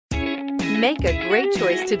Make a great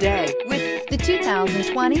choice today with the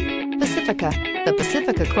 2020 Pacifica. The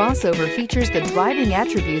Pacifica crossover features the driving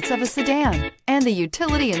attributes of a sedan and the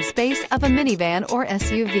utility and space of a minivan or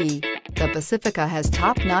SUV. The Pacifica has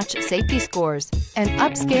top-notch safety scores, an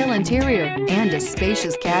upscale interior, and a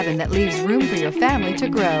spacious cabin that leaves room for your family to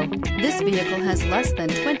grow. This vehicle has less than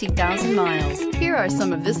 20,000 miles. Here are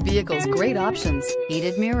some of this vehicle's great options: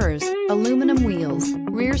 heated mirrors, aluminum wheels,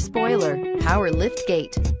 rear spoiler, power lift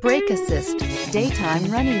gate, brake assist,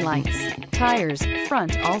 daytime running lights, tires,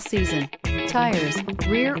 front all season, tires,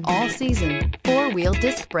 rear all season, four-wheel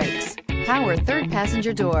disc brakes, power third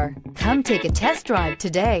passenger door. Come take a test drive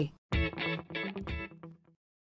today.